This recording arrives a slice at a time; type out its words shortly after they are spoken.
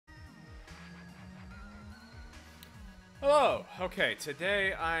Hello! Okay,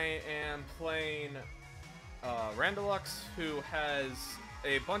 today I am playing Randilluxe, who has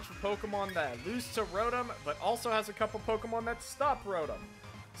a bunch of Pokemon that lose to Rotom, but also has a couple Pokemon that stop Rotom.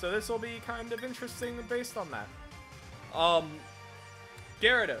 So this will be kind of interesting based on that.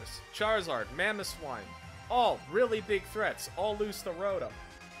 Gyarados, Charizard, Mamoswine, all really big threats, all lose to Rotom.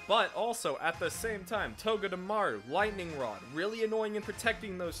 But also, at the same time, Togedemaru, Lightning Rod, really annoying in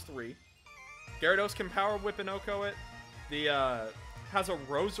protecting those three. Gyarados can Power Whip and Oko it. Has a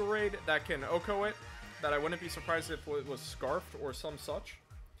Roserade that can Oko it, that I wouldn't be surprised if it was Scarfed or some such.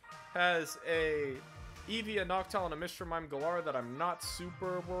 Has a Eevee, a Noctowl, and a Mr. Mime Galar that I'm not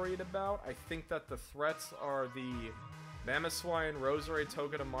super worried about. I think that the threats are the Mamoswine, Roserade,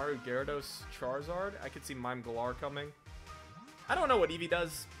 Togedemaru, Gyarados, Charizard. I could see Mime Galar coming. I don't know what Eevee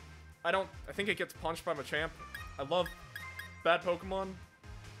does. I think it gets punched by Machamp. I love bad Pokemon.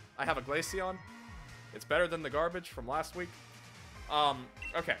 I have a Glaceon. It's better than the garbage from last week.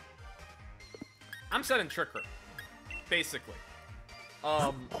 Okay. I'm setting Trick Room, basically.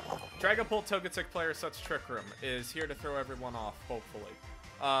 Dragapult Togetic player sets Trick Room is here to throw everyone off, hopefully.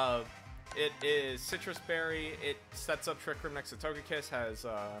 It is Citrus Berry. It sets up Trick Room next to Togekiss, has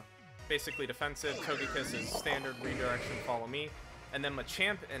basically defensive. Togekiss is standard redirection, follow me. And then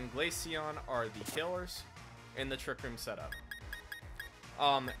Machamp and Glaceon are the killers in the Trick Room setup.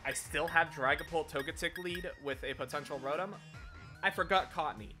 I still have Dragapult Togetic lead with a potential Rotom. I forgot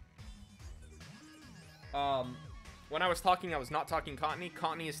Cottonee. When I was talking, I was not talking Cottonee.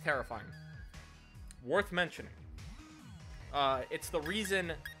 Cottonee is terrifying. Worth mentioning. It's the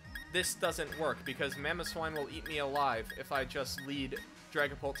reason this doesn't work, because Mamoswine will eat me alive if I just lead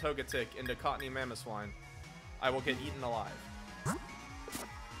Dragapult Togetic into Cottonee Mamoswine. I will get eaten alive.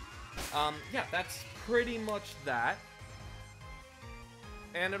 Yeah, that's pretty much that.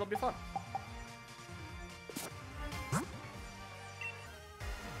 And it'll be fun.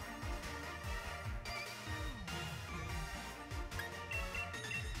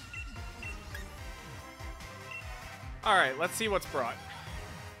 Alright, let's see what's brought.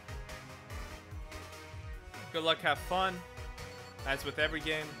 Good luck, have fun. As with every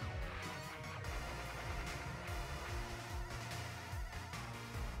game.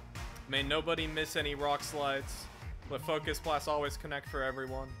 May nobody miss any rock slides. Let Focus Blast always connect for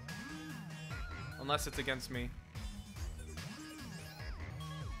everyone. Unless it's against me.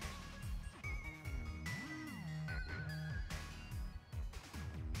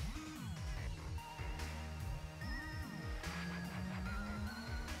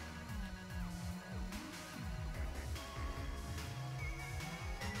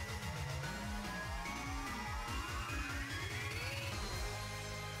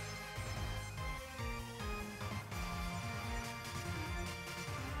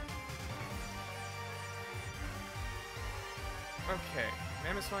 Okay,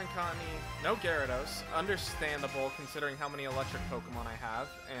 Mamoswine, Cottonee, no Gyarados. Understandable considering how many electric Pokemon I have,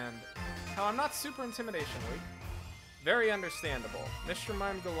 and how I'm not super Intimidation weak. Very understandable. Mr.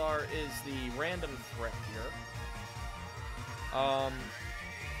 Mime Galar is the random threat here.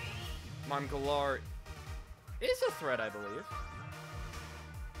 Mime Galar is a threat, I believe.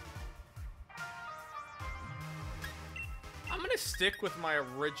 I'm gonna stick with my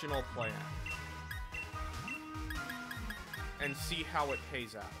original plan and see how it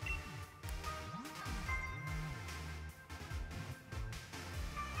pays out.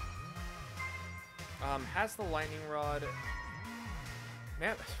 Has the Lightning Rod.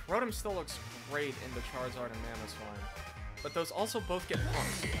 Man, Rotom still looks great in the Charizard and Mamoswine, but those also both get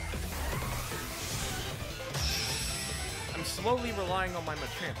pumped. I'm slowly relying on my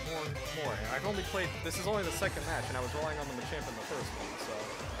Machamp more and more. I've only played, this is only the second match, and I was relying on the Machamp in the first one, so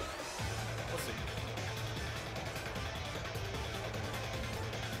we'll see.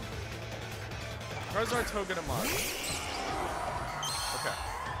 Charizard, Togedemaru. Okay.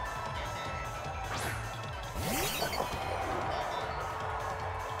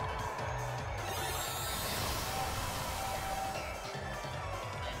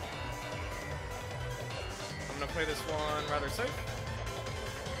 I'm gonna play this one rather safe.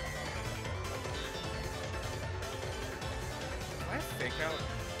 Do I have Fake Out?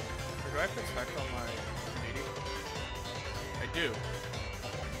 Or do I have Protect on my DD? I do.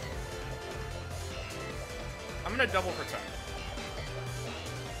 I'm gonna double Protect.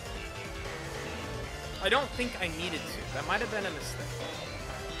 I don't think I needed to. That might have been a mistake.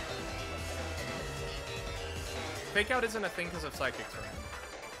 Fake Out isn't a thing because of Psychic Terrain.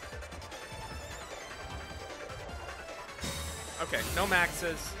 Okay, no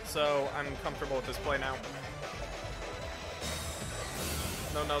maxes, so I'm comfortable with this play now.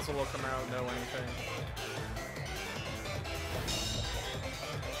 No Nuzzle will come out, no anything.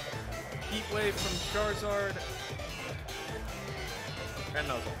 Heat Wave from Charizard. And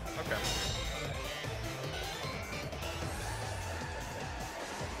Nuzzle. Okay.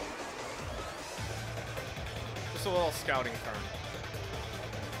 Just a little scouting turn.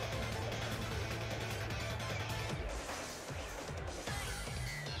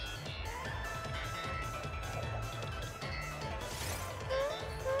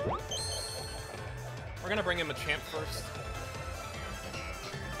 We're gonna bring him a champ first,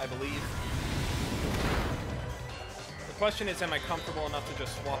 I believe. The question is, am I comfortable enough to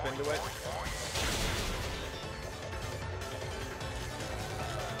just swap into it?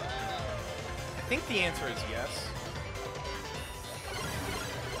 I think the answer is yes.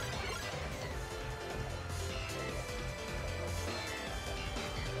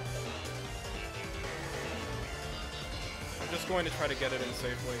 I'm just going to try to get it in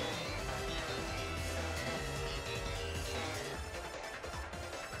safely.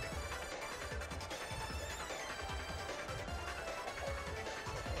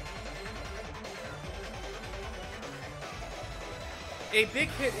 A big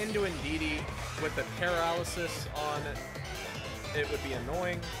hit into Indeedee with the paralysis on it would be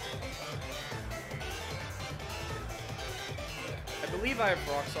annoying. I believe I have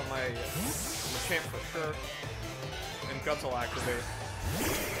rocks on my champ for sure. And Guts will activate.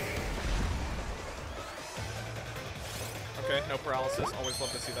 Okay, no paralysis. Always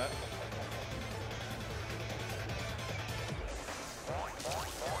love to see that.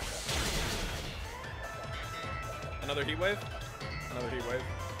 Another Heat Wave. Another Heat Wave.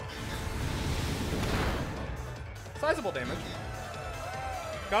 Sizable damage.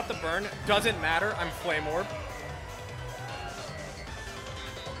 Got the burn. Doesn't matter. I'm Flame Orb.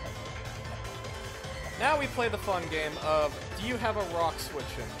 Now we play the fun game of, do you have a rock switch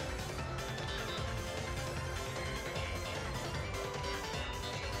in?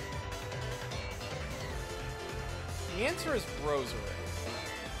 The answer is Rosary.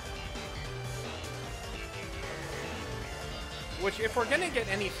 Which, if we're gonna get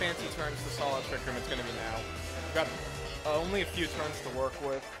any fancy turns to Solid Trick Room, it's gonna be now. We've got only a few turns to work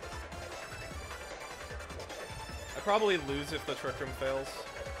with. I probably lose if the Trick Room fails,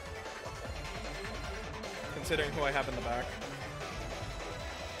 considering who I have in the back.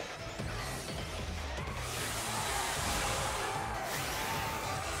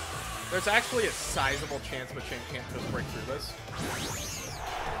 There's actually a sizable chance Machamp can't just break through this.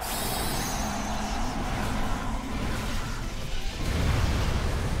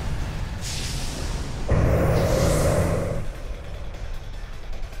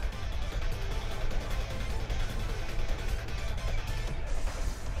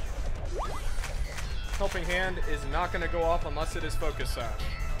 Helping Hand is not going to go off unless it is Focus Sash.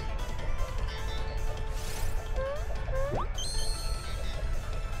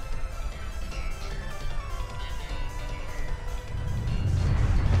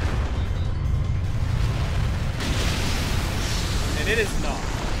 And it is not.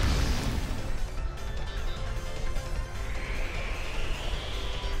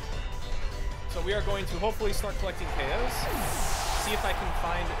 So we are going to hopefully start collecting KOs. See if I can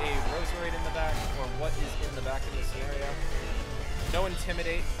find a Roserade in the back, or what is in the back in this scenario. No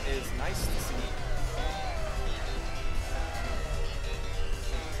Intimidate is nice to see.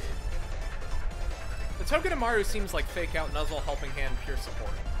 The Togedemaru seems like Fake Out, Nuzzle, Helping Hand, pure support.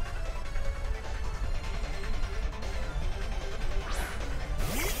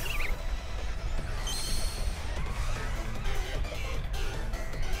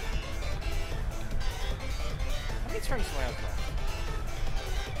 How many turns do I have left?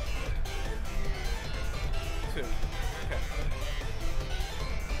 2. Okay.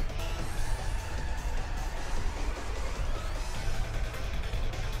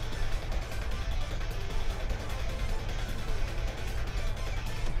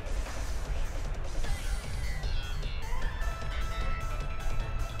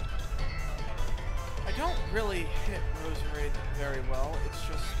 I don't really hit Roserade very well. It's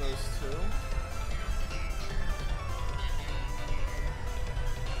just those two.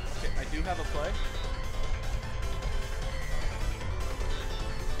 Okay, I do have a play.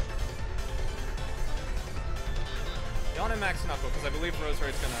 On a Max Knuckle, because I believe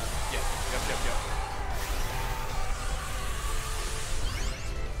Roserade's gonna... Yep.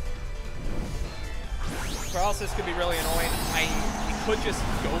 Paralysis could be really annoying. He could just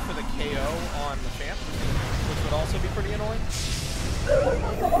go for the KO on the champ, which would also be pretty annoying.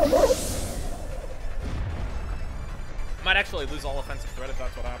 Might actually lose all offensive threat if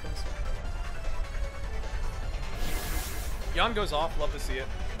that's what happens. Yon goes off, love to see it.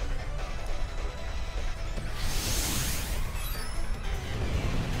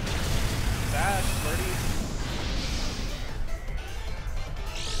 Dash, birdie.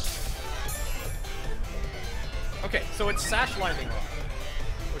 Okay, so it's Sash Lightning Rod,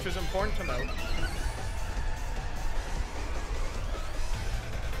 which is important to note.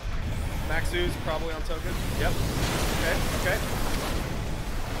 Maxu's probably on Token. Yep. Okay, okay.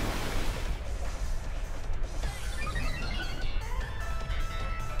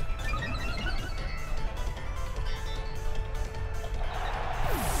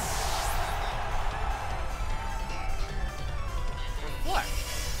 Reflect.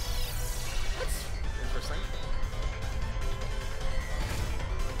 That's interesting.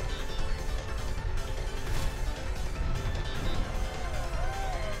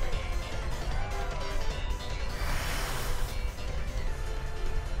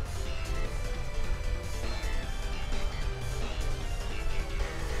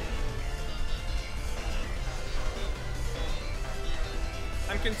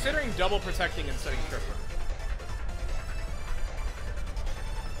 I'm considering double protecting and setting Tripper.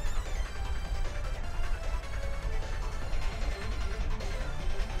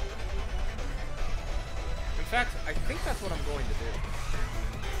 In fact, I think that's what I'm going to do.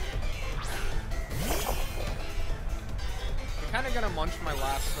 I'm kind of gonna munch my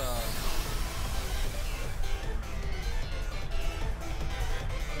last,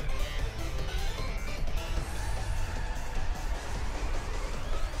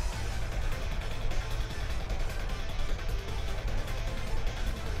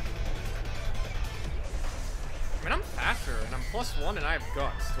 I mean, I'm faster, and I'm +1, and I have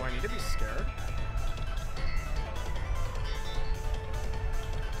guts. Do I need to be scared?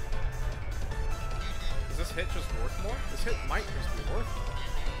 Does this hit just worth more? This hit might just be worth more.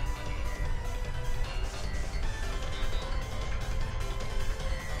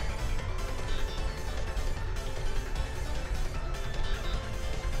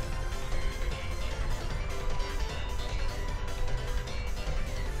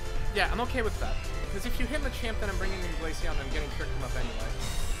 Yeah, I'm okay with that. Because if you hit Machamp, then I'm bringing in Glaceon and I'm getting tricked him up anyway.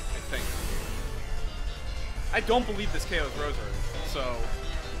 I think. I don't believe this KO's Rosary, so...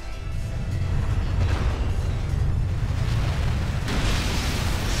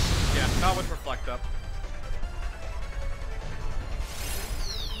 Yeah, not with Reflect Up.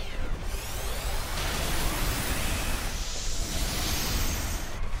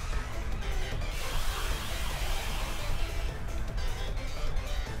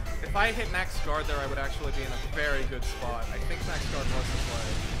 If I hit Max Guard there, I would actually be in a very good spot. I think Max Guard was the play.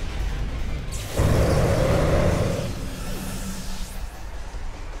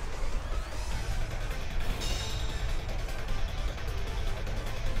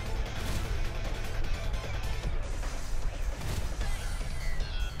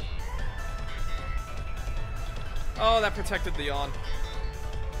 Oh, that protected the yawn.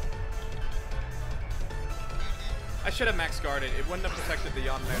 I should have max guarded. It wouldn't have protected the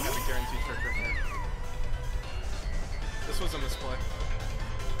yawn, and I'd have a guaranteed trick right here. This was a misplay.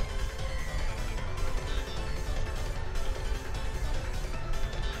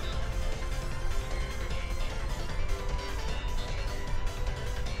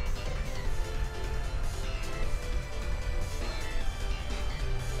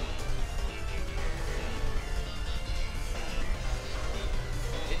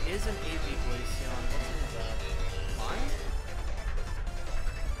 It is an AV Glaceon. What's in that? Mine?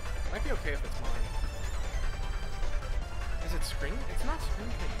 Might be okay if it's mine. Is it Screen? It's not Screen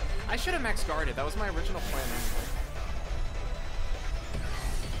King. I should have max guarded. That was my original plan anyway.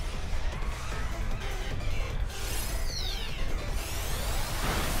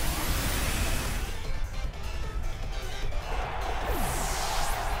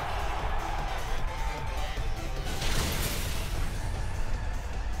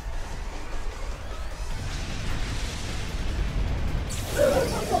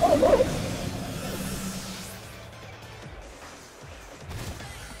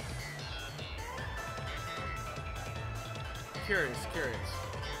 Curious.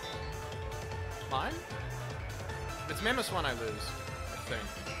 Mine? If it's Mammoth one, I lose. I think.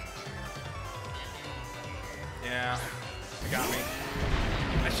 Yeah. It got me.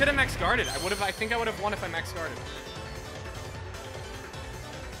 I should have max guarded. I think I would have won if I max guarded.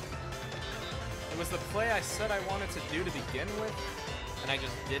 It was the play I said I wanted to do to begin with, and I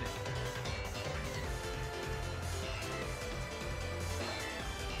just did it.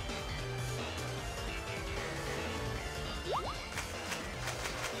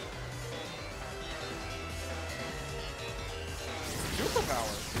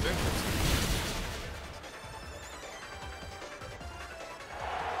 Superpower.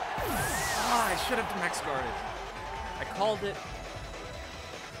 Ah, I should have max guarded. I called it.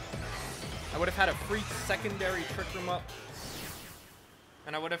 I would have had a free secondary Trick Room up.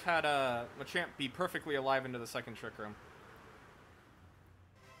 And I would have had Machamp be perfectly alive into the second Trick Room.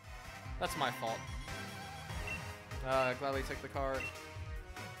 That's my fault. Gladly take the card.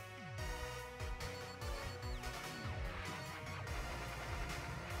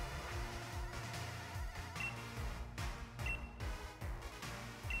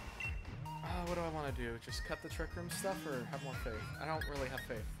 What do I want to do? Just cut the Trick Room stuff or have more faith? I don't really have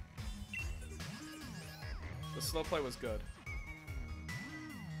faith. The slow play was good.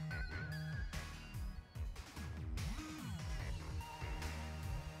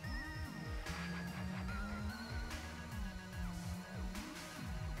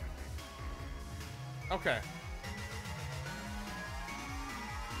 Okay.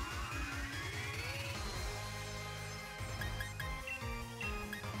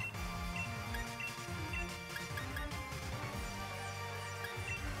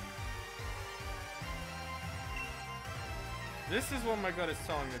 This is what my gut is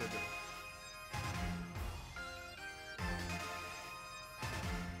telling me to do.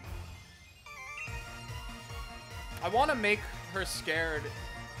 I want to make her scared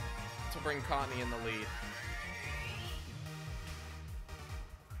to bring Cottonee in the lead.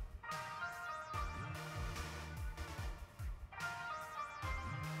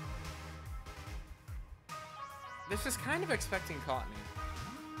 This is kind of expecting Cottonee.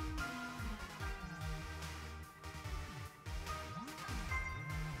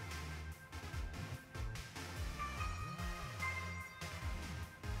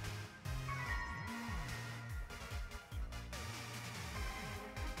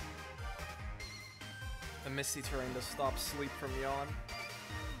 The Misty Terrain to stop sleep from yawn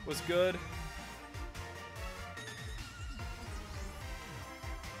was good.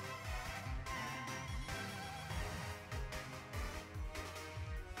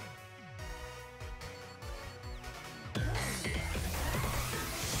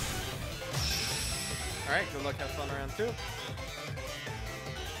 Alright, good luck, have fun around 2.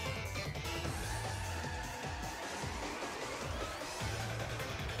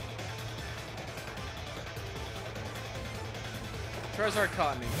 Charizard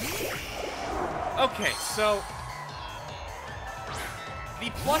Cottonee. Okay, so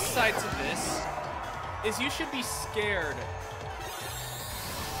the plus side to this is you should be scared.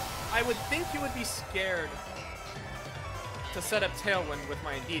 I would think you would be scared to set up Tailwind with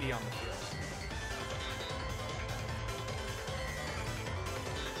my Indeedee on the field.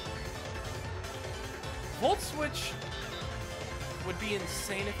 Volt Switch would be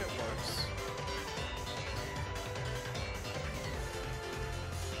insane if it works.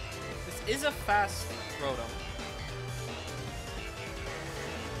 This is a fast Rotom.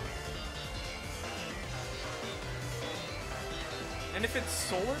 And if it's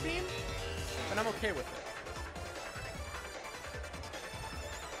Solar Beam, then I'm okay with it.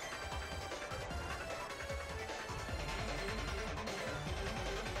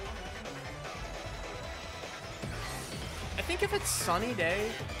 I think if it's Sunny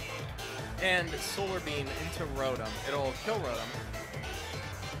Day and Solar Beam into Rotom, it'll kill Rotom.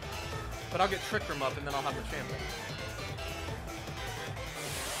 But I'll get Trick Room up and then I'll have the champion.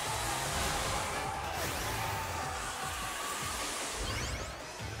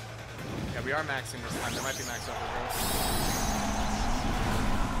 Yeah, we are maxing this time. There might be max overgrowth.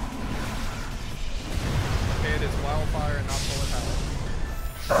 Okay, it is Wildfire and not Solar Power.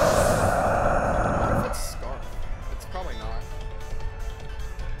 What if it's Scarf? It's probably not.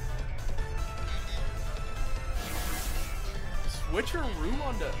 Switcheroo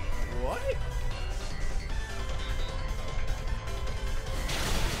onto what?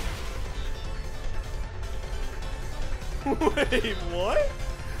 Wait, what?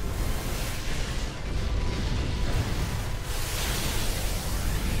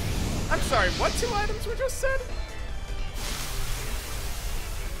 I'm sorry, what 2 items were just said?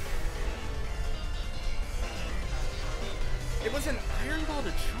 It was an Iron Ball to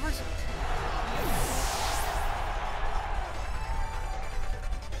Charizard.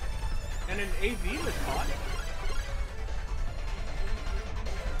 And an AV to Cottonee?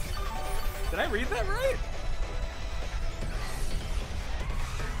 Did I read that right?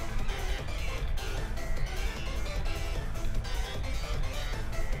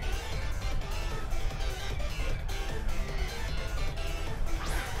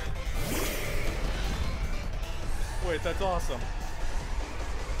 Wait, that's awesome.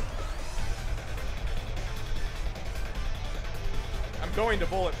 I'm going to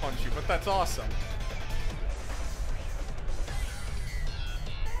bullet punch you, but that's awesome.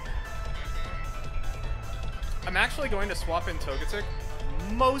 I'm actually going to swap in Togetic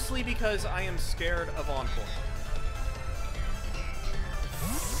Mostly because I am scared of Encore.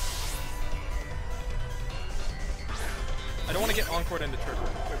 I don't want to get Encored into trigger.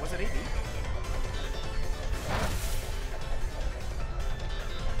 Wait, was it AD?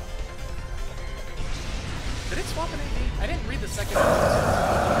 Did it swap an AD? I didn't read the second one.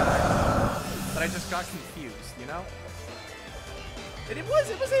 But I just got confused, you know? It was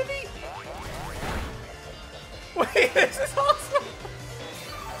AD! Wait, this is awesome!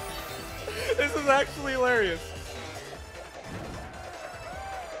 This is actually hilarious.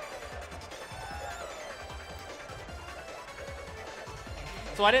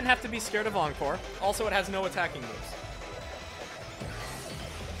 So I didn't have to be scared of Encore. Also, it has no attacking moves.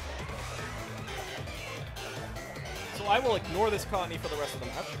 So I will ignore this cottonee for the rest of the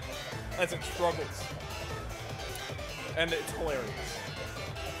match, as it struggles. And it's hilarious.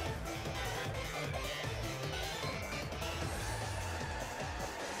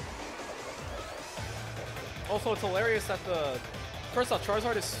 Also, it's hilarious that the... First off,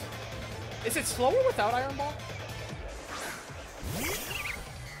 Charizard is... Is it slower without Iron Ball?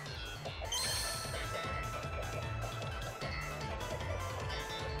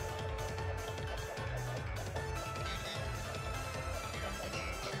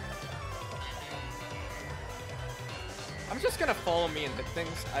 I'm just gonna follow me and hit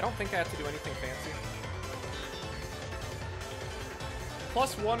things. I don't think I have to do anything fancy.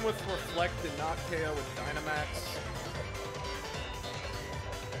 +1 with Reflect and not KO with Dynamax.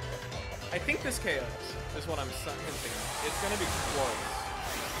 I think this KOs is what I'm hinting at. It's gonna be close.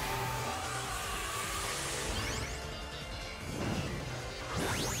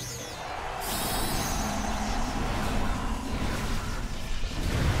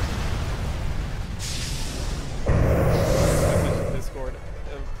 Discord.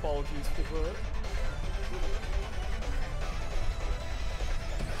 Apologies for that.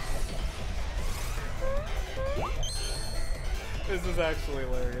 This is actually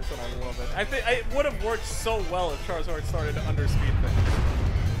hilarious, and I love it. I think it would have worked so well if Charizard started to underspeed things.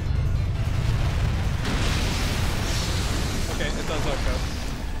 Okay, it does okay.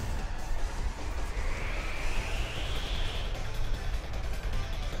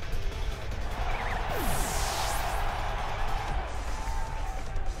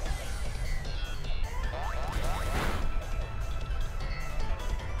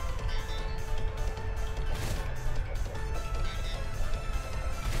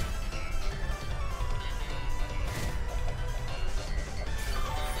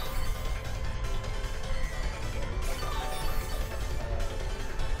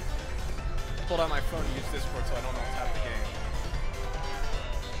 Pulled out my phone to use Discord so I don't tap the game.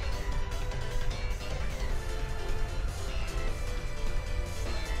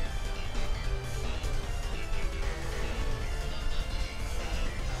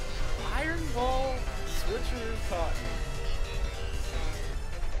 Iron Ball Switcheroo Cotton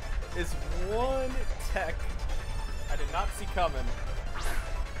is one tech I did not see coming.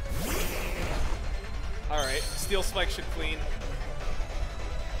 Alright, Steel Spike should clean.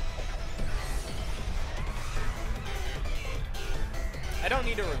 I don't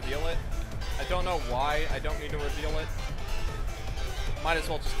need to reveal it. I don't know why I don't need to reveal it. Might as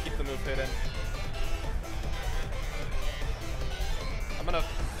well just keep the move hidden. I'm gonna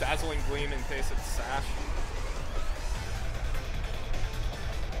Dazzling Gleam in case it's Sash.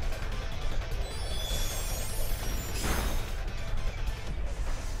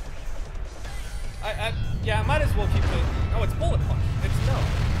 Yeah, I might as well keep it. Oh, it's Bullet Punch. It's no.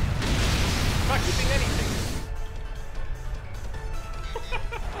 I'm not keeping anything.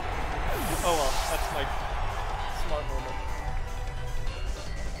 Oh well, that's my smart moment.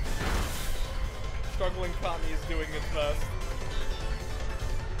 Struggling Cottonee is doing its best.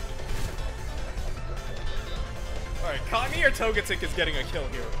 Alright, Cottonee or Togetic is getting a kill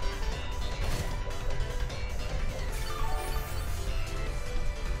here.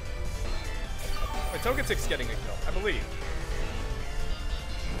 Wait, Togetic's getting a kill, I believe.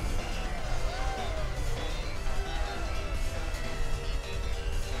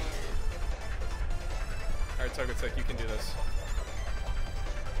 Alright, Togetic, you can do this.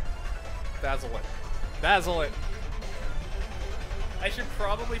 Dazzle it. Dazzle it! I should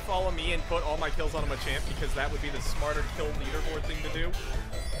probably follow me and put all my kills on a Machamp because that would be the smarter kill leaderboard thing to do.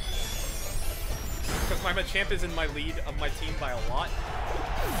 Because my Machamp is in my lead of my team by a lot.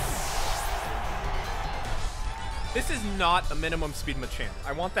 This is not a minimum speed Machamp.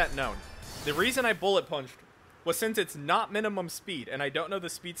 I want that known. The reason I Bullet Punched was since it's not minimum speed, and I don't know the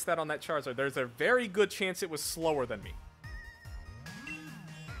speed stat on that Charizard, there's a very good chance it was slower than me.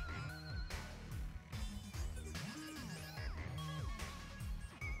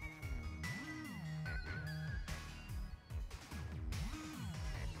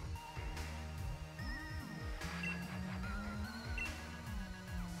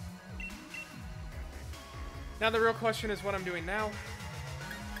 Now the real question is what I'm doing now.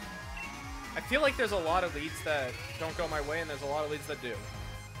 I feel like there's a lot of leads that don't go my way, and there's a lot of leads that do.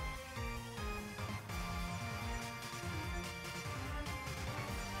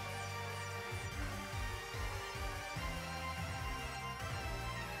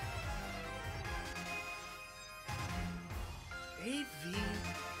 AV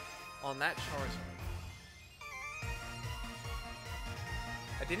on that Charizard.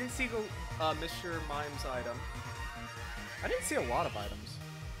 I didn't see the Mr. Mime's item. I didn't see a lot of items.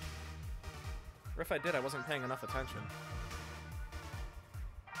 Or if I did, I wasn't paying enough attention.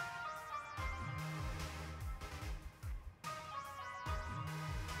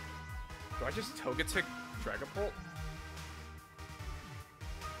 Do I just Togetic Dragapult?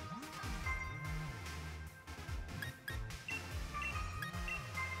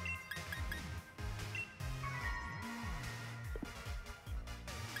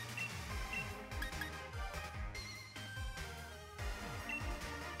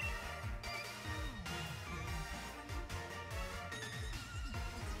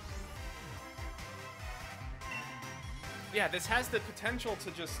 Yeah, this has the potential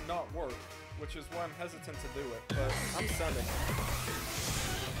to just not work, which is why I'm hesitant to do it, but I'm sending it.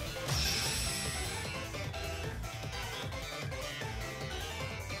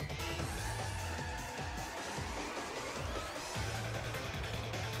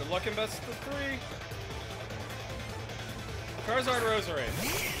 Good luck and best of 3. Charizard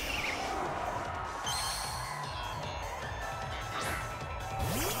Roserade.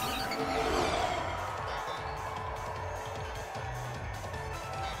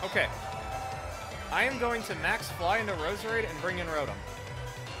 Okay. I am going to max fly into Roserade and bring in Rotom.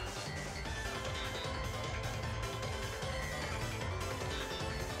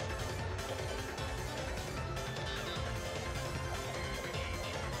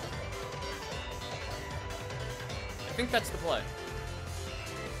 I think that's the play.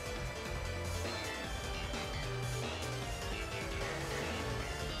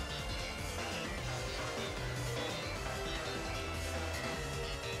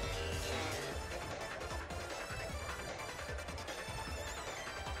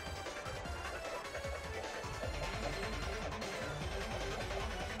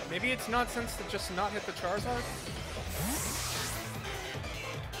 Maybe it's not sense to just not hit the Charizard?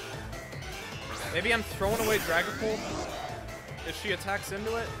 Maybe I'm throwing away Dragapult if she attacks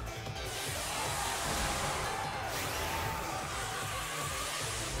into it?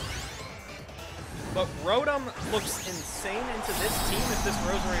 But Rotom looks insane into this team if this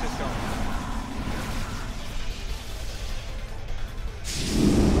Roserade is going.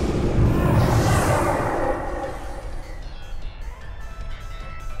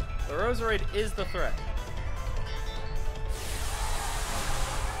 Roserade is the threat.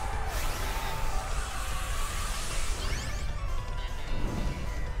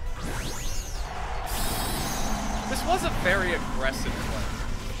 This was a very aggressive play,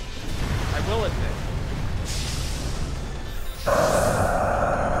 I will admit.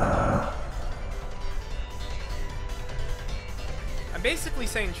 I'm basically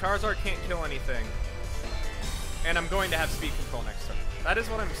saying Charizard can't kill anything, and I'm going to have speed control next turn. That is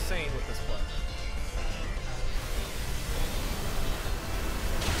what I'm saying with this play.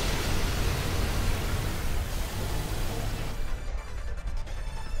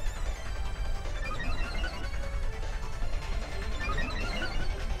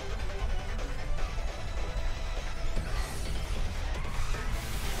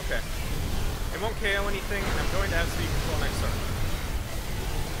 Okay. It won't KO anything, and I'm going to have speed control next turn.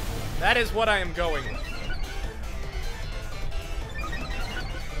 That is what I am going with.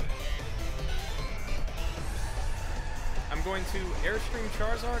 I'm going to Airstream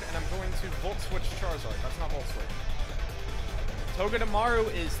Charizard, and I'm going to Volt Switch Charizard. That's not Volt Switch.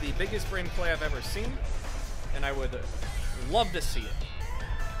 Togedemaru is the biggest brain play I've ever seen, and I would love to see it,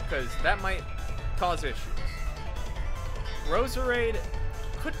 because that might cause issues. Roserade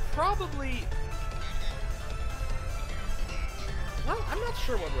could probably... Well, I'm not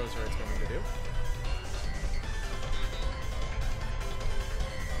sure what Roserade's going to do.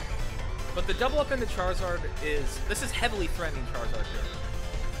 But the double up into Charizard is... This is heavily threatening Charizard here.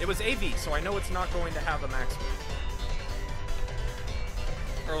 It was AV, so I know it's not going to have a max move.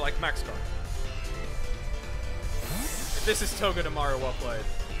 Or like max guard. If this is Togedemaru, well played.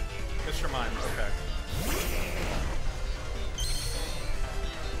 Mr. Mime, okay.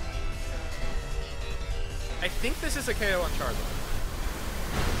 I think this is a KO on Charizard.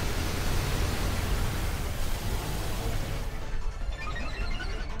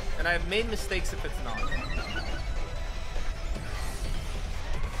 And I have made mistakes if it's not.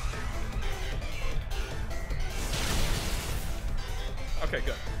 Okay,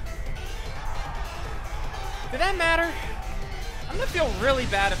 good. Did that matter? I'm gonna feel really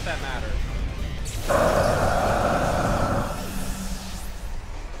bad if that mattered.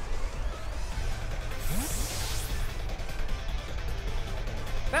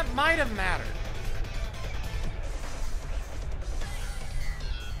 That might have mattered.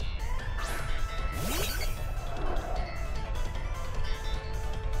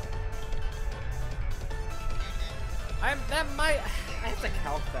 I have to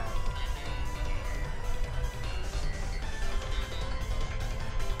count that.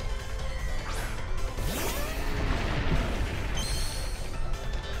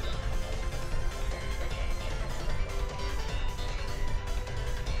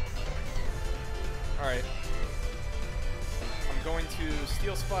 Alright. I'm going to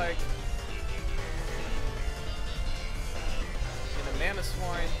Steel Spike in a Mana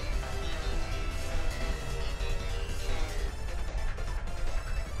Swine.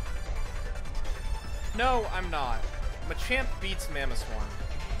 No, I'm not. Machamp beats Mamoswine.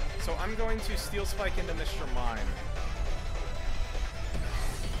 So I'm going to Steel Spike into Mr. Mime.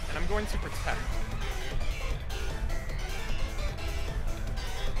 And I'm going to Protect.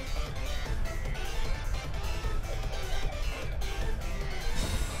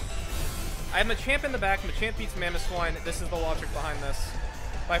 I have Machamp in the back. Machamp beats Mamoswine. This is the logic behind this.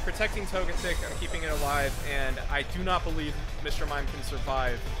 By protecting Togetic, I'm keeping it alive, and I do not believe Mr. Mime can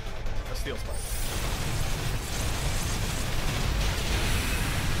survive a Steel Spike.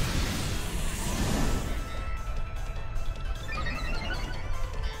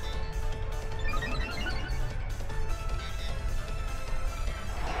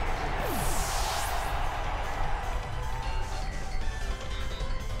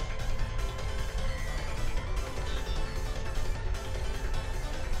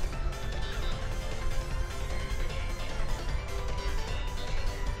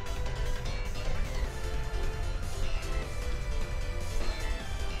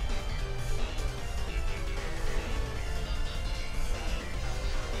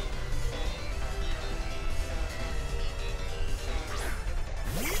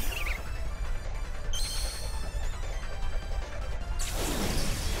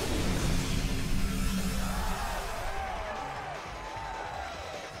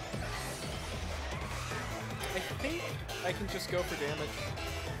 I can just go for damage.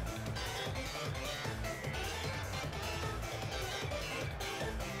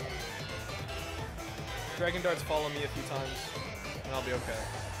 Dragon Darts follow me a few times, and I'll be okay.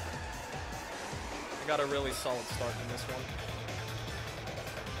 I got a really solid start in this one.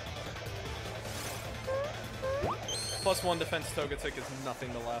 +1 defense Togetic is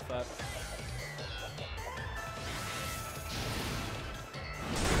nothing to laugh at.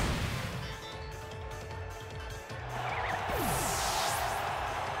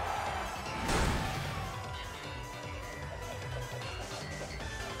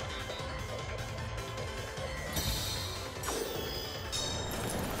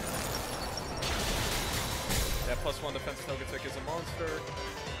 +1 defense Togetic is a monster.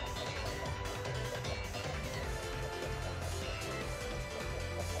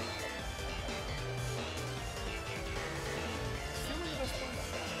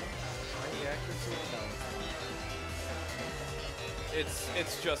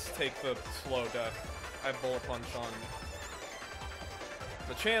 It's just take the slow death. I have Bullet Punch on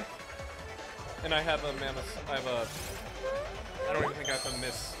the champ, and I have a Mammoth. I don't even think I have to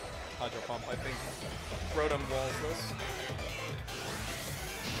miss Hydro Pump. I think Rotom walls this.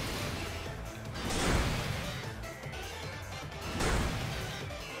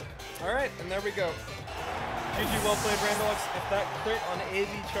 Alright, and there we go. GG, well played, Randilluxe. If that crit on AV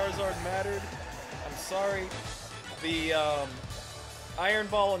Charizard mattered, I'm sorry. The Iron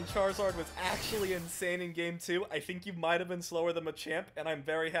Ball on Charizard was actually insane in Game 2. I think you might have been slower than Machamp, and I'm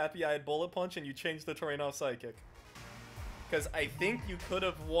very happy I had Bullet Punch and you changed the terrain off Psychic. Because I think you could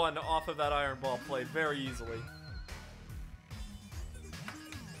have won off of that Iron Ball play very easily.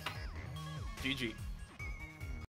 GG.